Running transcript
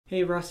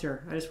Hey, Russ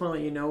here. I just want to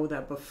let you know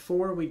that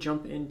before we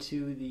jump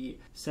into the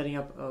setting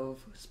up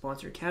of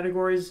sponsored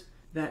categories,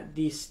 that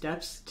the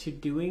steps to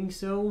doing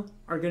so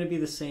are going to be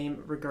the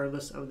same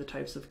regardless of the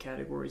types of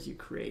categories you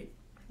create.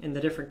 And the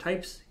different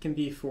types can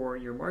be for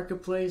your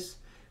marketplace.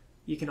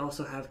 You can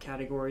also have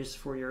categories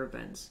for your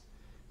events.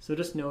 So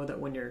just know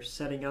that when you're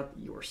setting up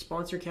your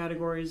sponsor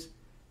categories,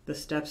 the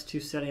steps to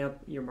setting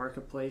up your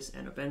marketplace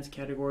and events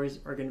categories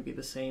are going to be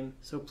the same.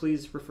 So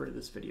please refer to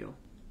this video.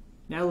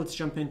 Now let's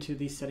jump into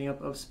the setting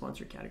up of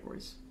sponsor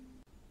categories.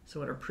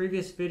 So in our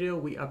previous video,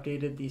 we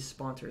updated the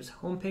sponsors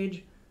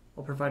homepage.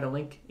 I'll provide a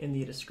link in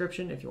the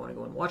description if you want to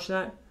go and watch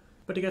that.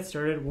 But to get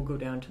started, we'll go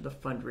down to the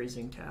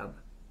fundraising tab.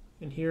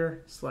 And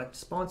here, select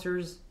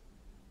sponsors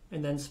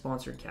and then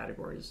sponsored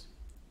categories.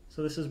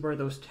 So this is where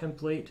those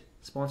template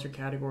sponsor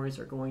categories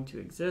are going to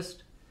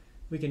exist.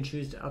 We can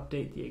choose to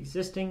update the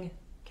existing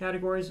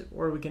categories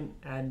or we can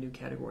add new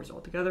categories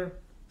altogether.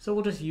 So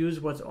we'll just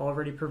use what's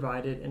already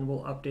provided and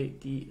we'll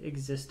update the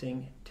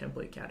existing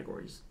template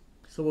categories.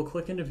 So we'll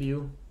click into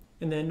view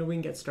and then we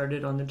can get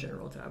started on the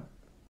general tab.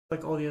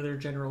 Like all the other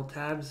general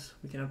tabs,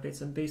 we can update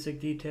some basic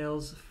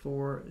details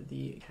for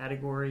the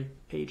category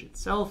page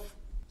itself.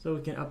 So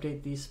we can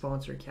update the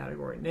sponsor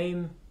category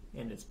name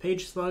and its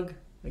page slug.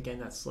 Again,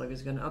 that slug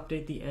is going to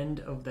update the end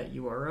of that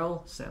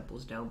URL,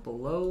 samples down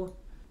below.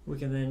 We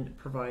can then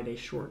provide a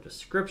short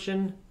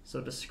description,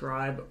 so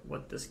describe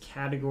what this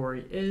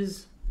category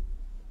is.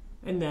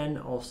 And then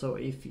also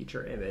a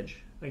feature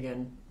image.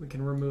 Again, we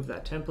can remove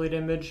that template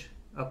image,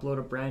 upload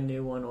a brand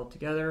new one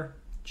altogether,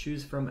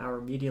 choose from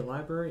our media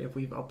library if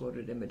we've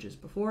uploaded images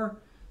before,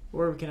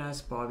 or we can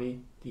ask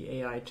Bobby, the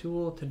AI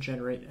tool, to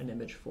generate an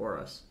image for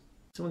us.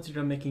 So once you're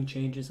done making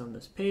changes on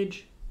this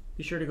page,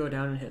 be sure to go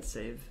down and hit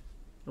save.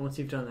 And once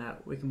you've done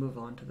that, we can move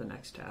on to the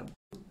next tab.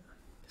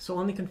 So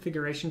on the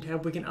configuration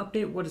tab, we can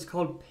update what is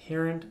called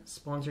parent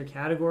sponsor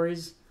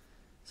categories.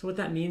 So what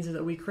that means is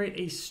that we create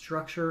a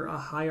structure, a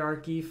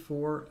hierarchy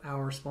for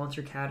our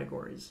sponsor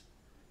categories.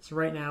 So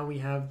right now we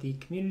have the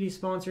community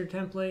sponsor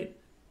template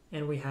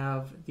and we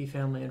have the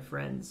family and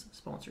friends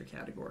sponsor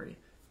category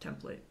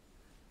template.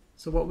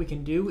 So what we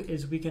can do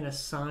is we can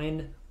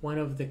assign one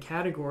of the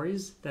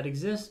categories that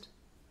exist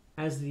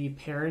as the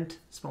parent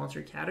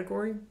sponsor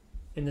category.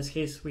 In this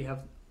case, we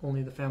have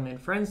only the family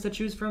and friends to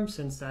choose from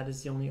since that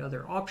is the only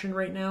other option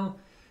right now.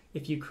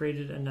 If you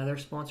created another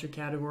sponsor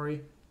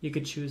category, you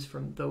could choose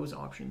from those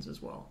options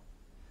as well.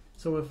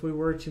 So if we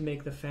were to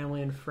make the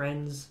family and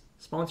friends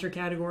sponsor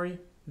category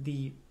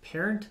the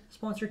parent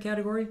sponsor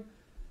category,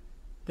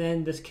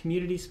 then this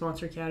community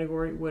sponsor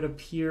category would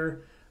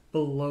appear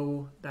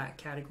below that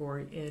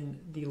category in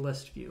the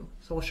list view.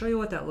 So I'll show you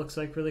what that looks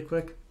like really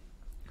quick.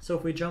 So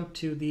if we jump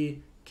to the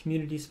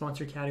community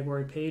sponsor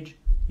category page,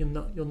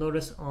 you'll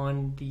notice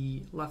on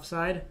the left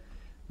side,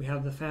 we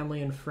have the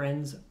family and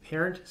friends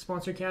parent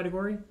sponsor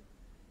category,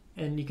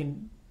 and you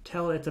can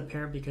tell it's a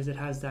parent because it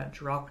has that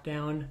drop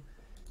down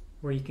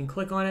where you can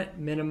click on it,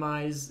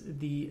 minimize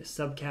the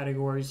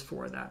subcategories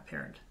for that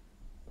parent.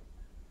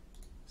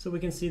 So we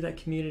can see that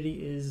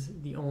community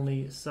is the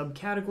only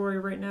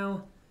subcategory right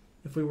now.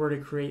 If we were to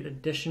create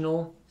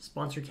additional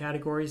sponsor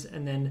categories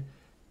and then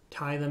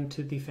tie them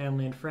to the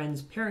family and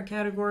friends parent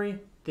category,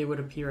 they would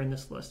appear in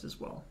this list as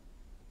well.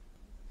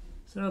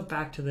 So now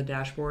back to the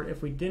dashboard.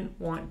 If we didn't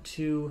want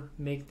to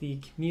make the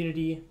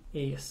community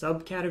a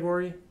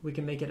subcategory, we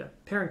can make it a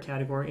parent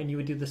category and you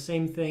would do the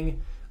same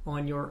thing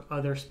on your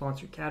other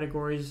sponsored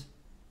categories.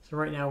 So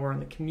right now we're on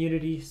the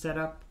community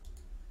setup,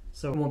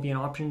 so it won't be an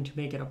option to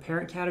make it a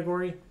parent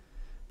category.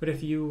 But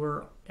if you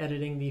were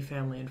editing the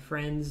family and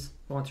friends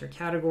sponsor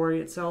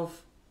category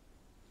itself,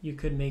 you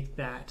could make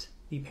that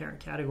the parent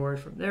category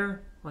from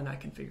there on that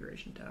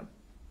configuration tab.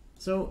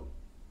 So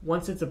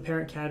once it's a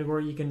parent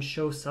category, you can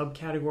show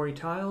subcategory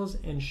tiles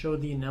and show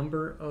the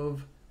number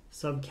of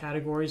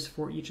subcategories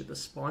for each of the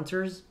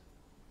sponsors.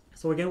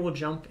 So again, we'll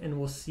jump and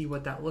we'll see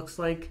what that looks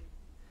like.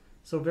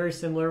 So very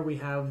similar, we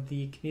have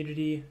the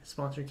community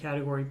sponsor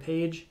category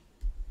page.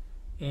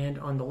 And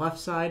on the left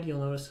side, you'll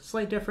notice a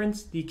slight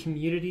difference. The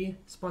community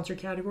sponsor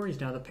category is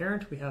now the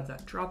parent. We have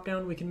that drop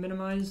down we can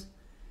minimize.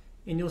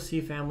 And you'll see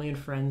family and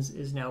friends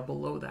is now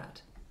below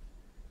that.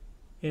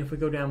 And if we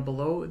go down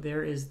below,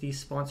 there is the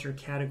sponsor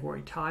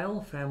category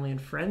tile, family and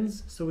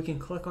friends. So we can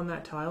click on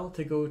that tile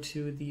to go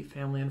to the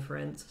family and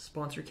friends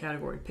sponsor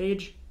category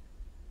page.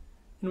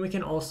 And we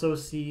can also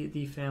see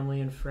the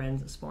family and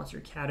friends sponsor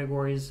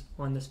categories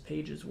on this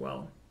page as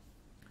well.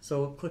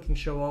 So clicking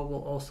show all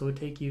will also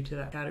take you to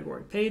that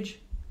category page.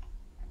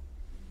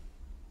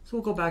 So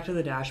we'll go back to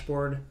the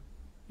dashboard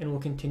and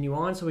we'll continue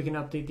on so we can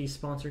update the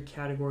sponsor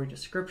category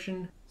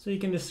description. So you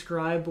can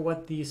describe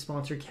what the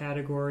sponsor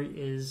category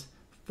is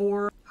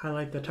for,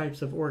 highlight the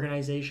types of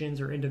organizations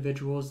or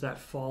individuals that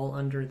fall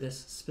under this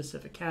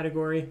specific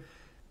category.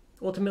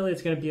 Ultimately,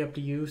 it's going to be up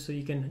to you, so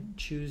you can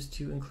choose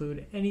to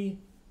include any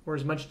or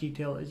as much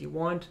detail as you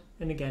want.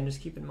 And again,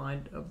 just keep in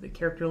mind of the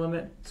character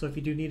limit. So if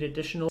you do need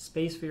additional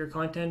space for your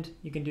content,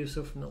 you can do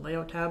so from the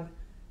layout tab.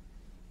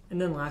 And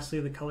then lastly,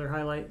 the color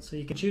highlight. So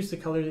you can choose the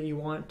color that you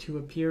want to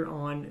appear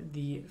on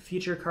the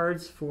feature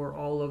cards for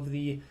all of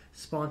the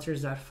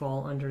sponsors that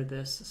fall under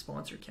this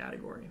sponsor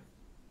category.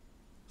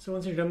 So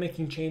once you're done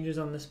making changes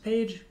on this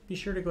page, be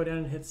sure to go down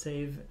and hit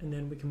save, and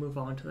then we can move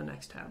on to the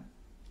next tab.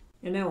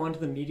 And now onto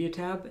the media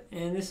tab,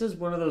 and this is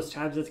one of those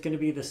tabs that's going to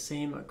be the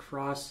same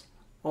across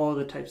all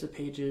the types of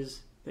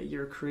pages that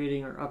you're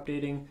creating or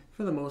updating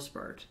for the most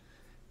part.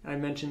 I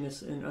mentioned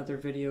this in other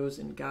videos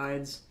and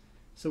guides,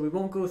 so we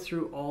won't go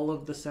through all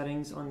of the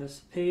settings on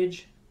this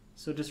page,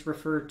 so just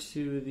refer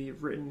to the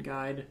written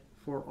guide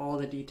for all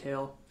the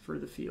detail for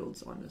the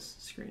fields on this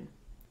screen.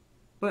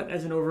 But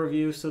as an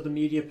overview, so the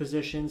media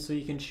position, so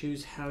you can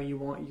choose how you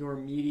want your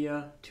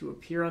media to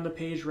appear on the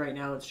page. Right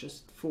now it's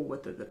just full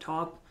width at the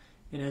top,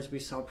 and as we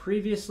saw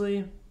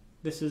previously,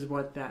 this is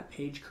what that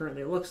page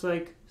currently looks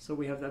like. So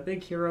we have that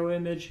big hero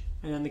image,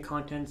 and then the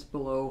contents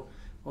below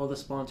all the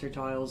sponsor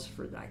tiles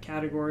for that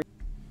category.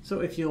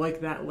 So if you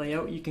like that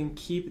layout, you can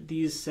keep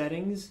these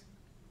settings.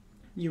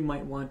 You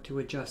might want to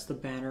adjust the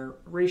banner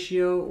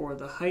ratio or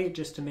the height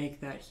just to make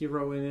that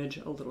hero image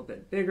a little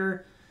bit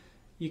bigger.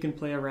 You can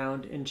play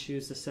around and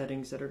choose the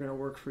settings that are going to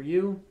work for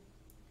you.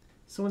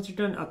 So once you're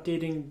done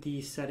updating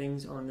the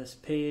settings on this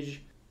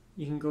page,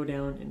 you can go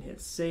down and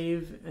hit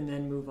save and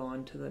then move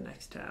on to the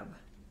next tab.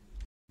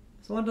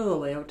 So onto the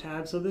layout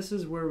tab. So this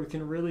is where we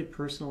can really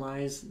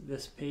personalize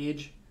this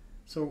page.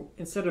 So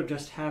instead of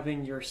just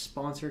having your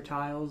sponsor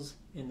tiles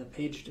in the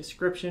page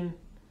description,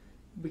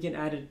 we can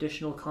add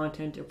additional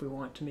content if we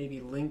want to maybe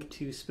link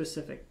to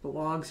specific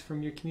blogs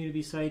from your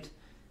community site,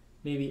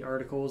 maybe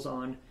articles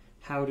on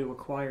how to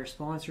acquire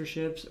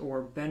sponsorships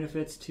or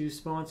benefits to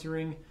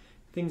sponsoring,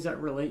 things that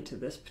relate to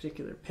this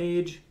particular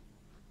page.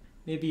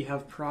 Maybe you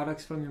have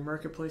products from your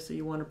marketplace that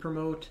you want to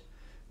promote,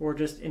 or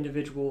just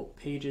individual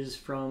pages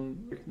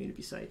from your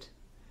community site.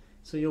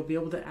 So you'll be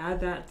able to add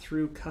that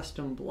through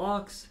custom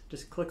blocks.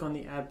 Just click on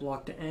the add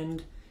block to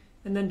end,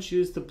 and then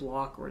choose the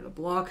block or the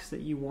blocks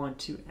that you want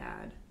to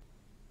add.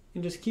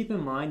 And just keep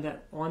in mind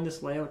that on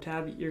this layout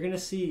tab, you're going to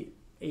see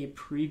a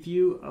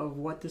preview of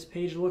what this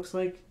page looks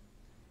like.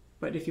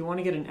 But if you want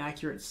to get an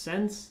accurate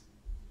sense,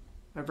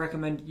 I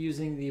recommend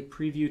using the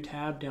preview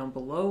tab down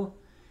below.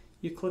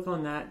 You click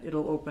on that,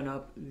 it'll open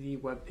up the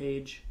web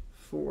page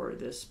for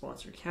this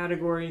sponsor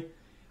category,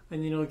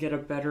 and then you'll get a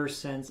better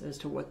sense as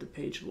to what the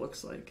page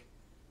looks like.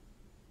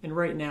 And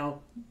right now,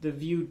 the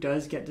view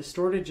does get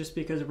distorted just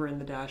because we're in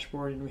the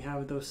dashboard and we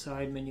have those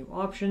side menu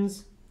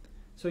options.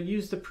 So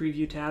use the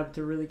preview tab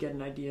to really get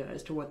an idea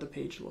as to what the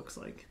page looks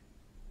like.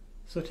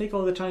 So take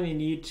all the time you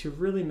need to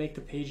really make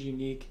the page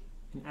unique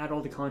and add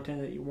all the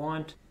content that you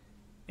want.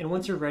 And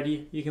once you're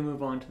ready, you can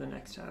move on to the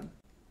next tab.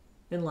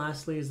 And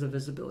lastly is the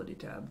visibility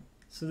tab.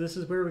 So this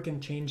is where we can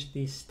change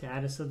the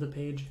status of the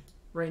page.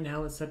 Right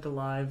now it's set to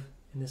live,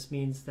 and this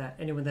means that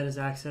anyone that has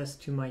access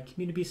to my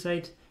community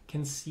site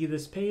can see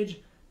this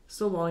page,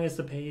 so long as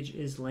the page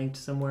is linked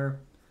somewhere.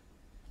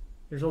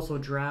 There's also a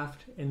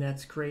draft, and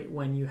that's great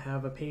when you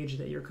have a page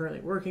that you're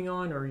currently working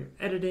on or you're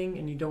editing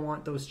and you don't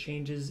want those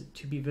changes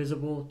to be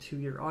visible to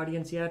your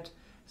audience yet.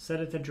 Set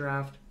it to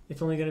draft.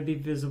 It's only going to be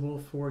visible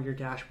for your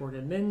dashboard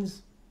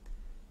admins.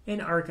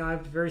 And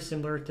archived, very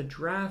similar to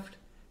draft.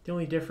 The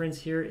only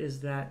difference here is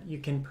that you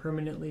can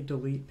permanently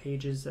delete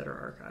pages that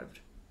are archived.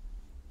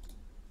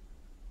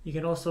 You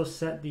can also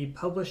set the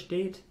publish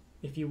date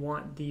if you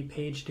want the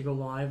page to go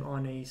live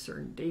on a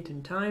certain date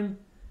and time.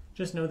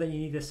 Just know that you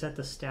need to set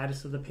the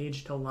status of the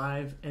page to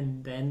live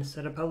and then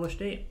set a publish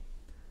date.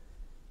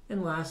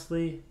 And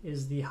lastly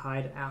is the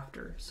hide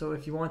after. So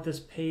if you want this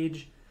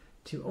page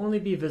to only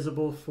be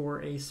visible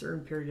for a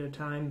certain period of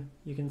time,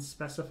 you can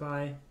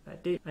specify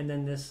that date, and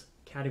then this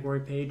category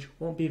page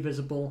won't be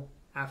visible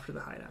after the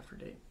hide after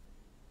date.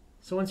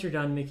 So once you're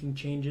done making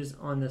changes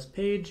on this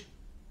page,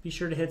 be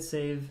sure to hit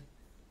save,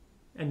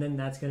 and then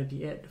that's going to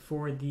be it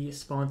for the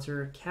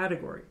sponsor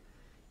category.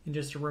 And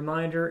just a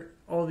reminder,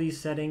 all these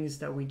settings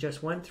that we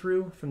just went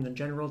through, from the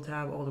general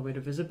tab all the way to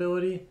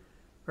visibility,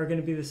 are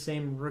going to be the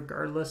same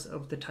regardless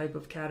of the type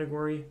of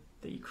category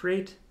that you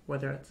create,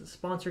 whether it's a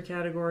sponsor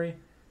category,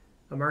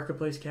 a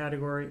marketplace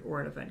category,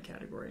 or an event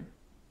category.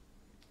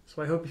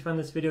 So I hope you found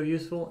this video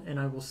useful, and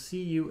I will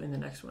see you in the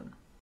next one.